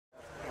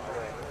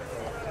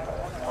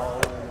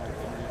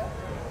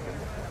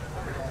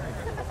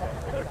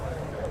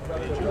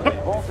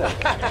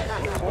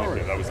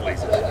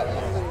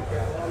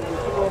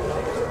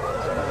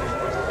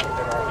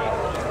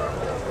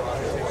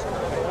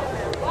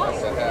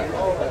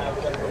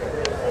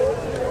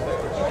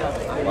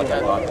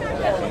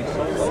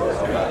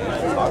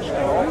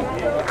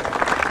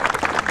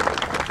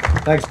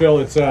Thanks, Bill.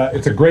 It's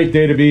a great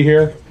day to be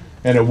here,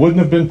 and it wouldn't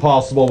have been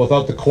possible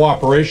without the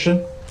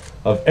cooperation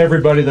of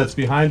everybody that's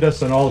behind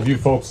us and all of you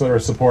folks that are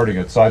supporting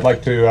it. So I'd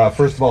like to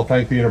first of all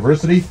thank the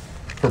university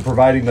for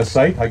providing the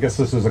site. I guess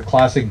this is a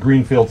classic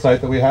greenfield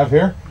site that we have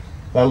here.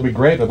 That'll be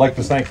great. I'd like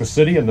to thank the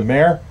city and the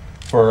mayor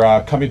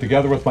for coming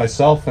together with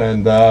myself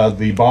and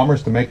the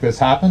Bombers to make this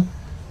happen.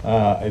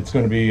 It's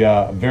going to be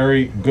a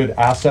very good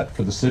asset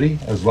for the city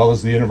as well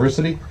as the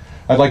university.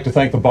 I'd like to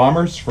thank the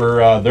Bombers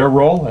for their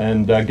role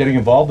and getting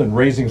involved in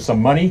raising some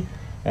money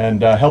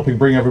and helping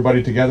bring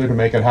everybody together to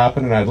make it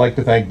happen. And I'd like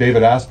to thank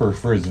David Asper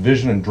for his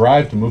vision and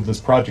drive to move this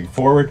project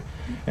forward.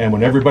 And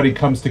when everybody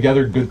comes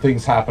together, good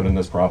things happen in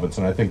this province.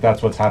 And I think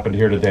that's what's happened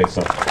here today.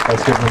 So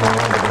let's give them a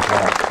round of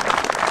applause.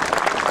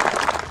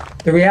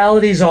 The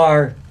realities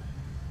are,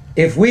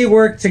 if we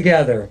work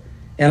together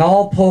and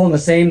all pull in the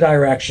same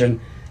direction,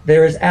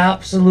 there is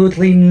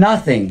absolutely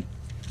nothing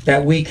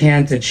that we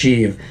can't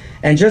achieve.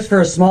 And just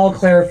for a small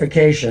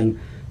clarification,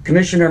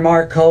 Commissioner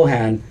Mark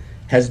Cohan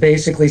has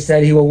basically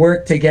said he will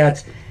work to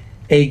get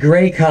a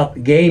Grey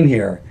Cup game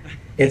here.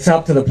 It's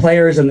up to the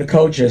players and the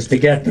coaches to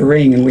get the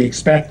ring, and we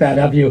expect that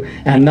of you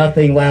and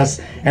nothing less.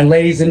 And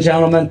ladies and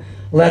gentlemen,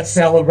 let's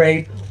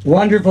celebrate.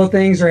 Wonderful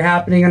things are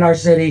happening in our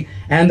city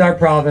and our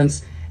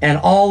province, and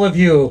all of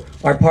you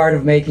are part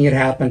of making it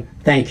happen.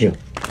 Thank you.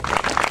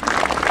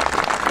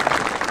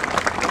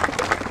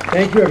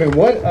 Thank you, Evan.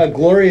 What a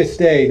glorious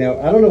day. Now,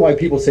 I don't know why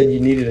people said you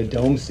needed a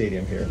dome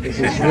stadium here. This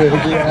is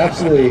really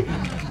absolutely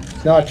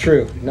not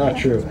true, not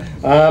true.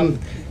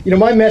 You know,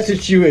 my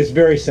message to you is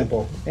very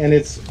simple, and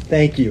it's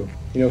thank you.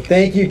 You know,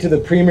 thank you to the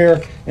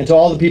Premier and to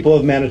all the people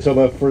of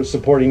Manitoba for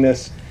supporting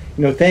this.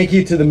 You know, thank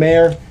you to the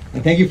Mayor,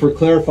 and thank you for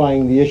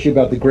clarifying the issue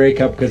about the Grey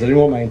Cup, because I didn't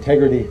want my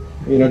integrity,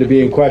 you know, to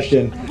be in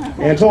question.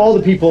 And to all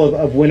the people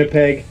of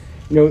Winnipeg,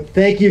 you know,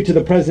 thank you to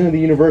the President of the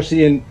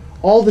University and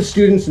all the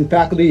students and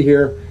faculty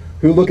here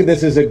who look at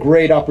this as a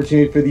great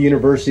opportunity for the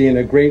university and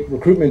a great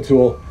recruitment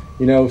tool,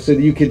 you know, so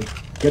that you could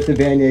get the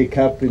Vanier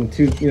Cup in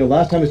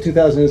last time was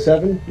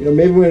 2007, you know,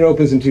 maybe when it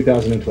opens in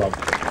 2012.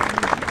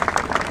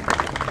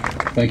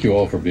 Thank you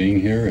all for being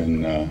here,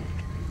 and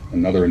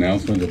another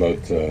announcement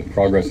about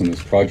progress in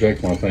this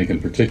project. I want to thank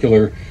in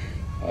particular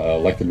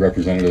elected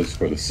representatives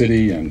for the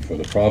city and for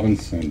the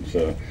province, and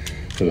to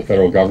the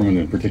federal government,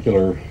 in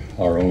particular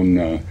our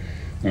own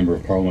Member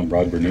of Parliament,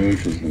 Rod Bernouge,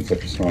 who's been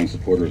such a strong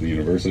supporter of the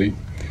university.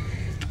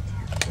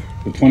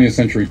 The 20th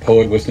century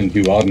poet Winston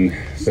Hugh Auden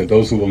said,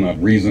 "Those who will not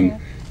reason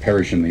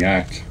perish in the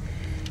act.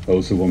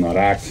 Those who will not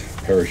act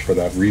perish for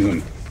that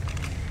reason."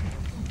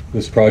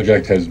 This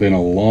project has been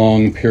a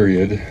long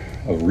period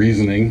of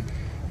reasoning,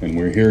 and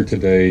we're here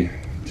today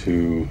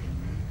to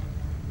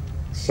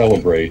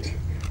celebrate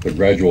the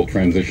gradual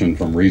transition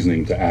from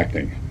reasoning to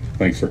acting.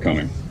 Thanks for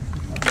coming.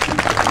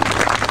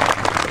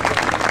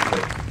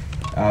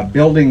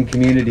 Building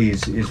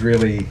communities is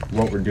really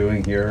what we're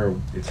doing here.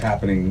 It's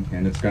happening,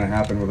 and it's going to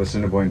happen with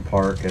Assiniboine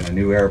Park and a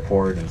new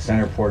airport, and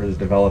Centerport is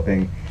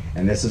developing,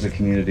 and this is a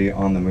community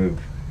on the move,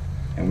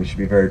 and we should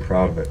be very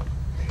proud of it.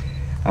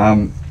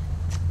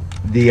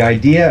 The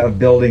idea of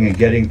building and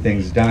getting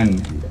things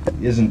done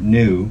isn't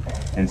new,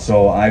 and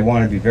so I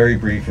want to be very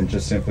brief and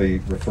just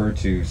simply refer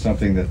to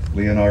something that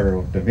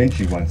Leonardo da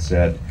Vinci once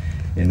said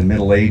in the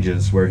Middle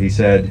Ages, where he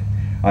said,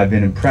 "I've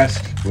been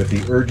impressed with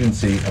the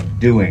urgency of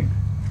doing.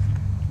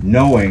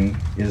 Knowing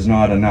is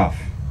not enough.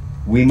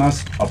 We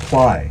must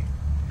apply.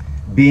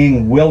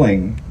 Being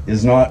willing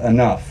is not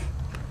enough.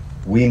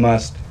 We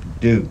must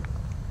do."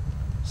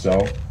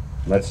 So,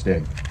 let's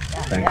dig.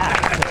 Thank you.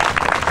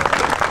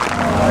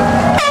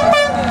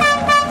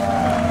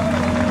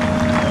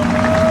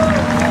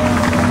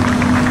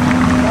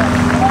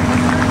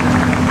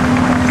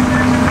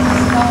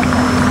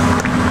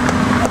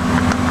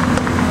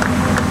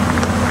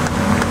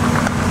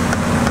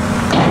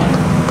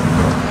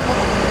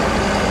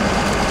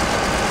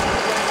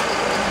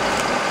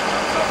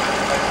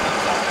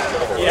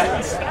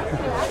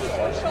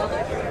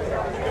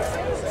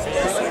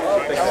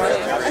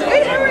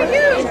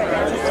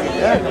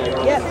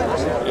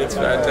 It's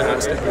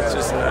fantastic. It's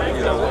just,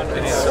 you know,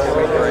 it's so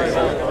great.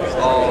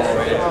 Oh,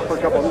 man.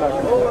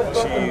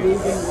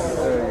 Cheese.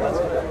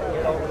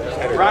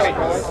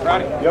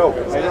 Ronnie. Yo.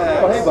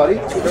 Oh, hey,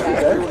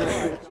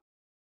 buddy.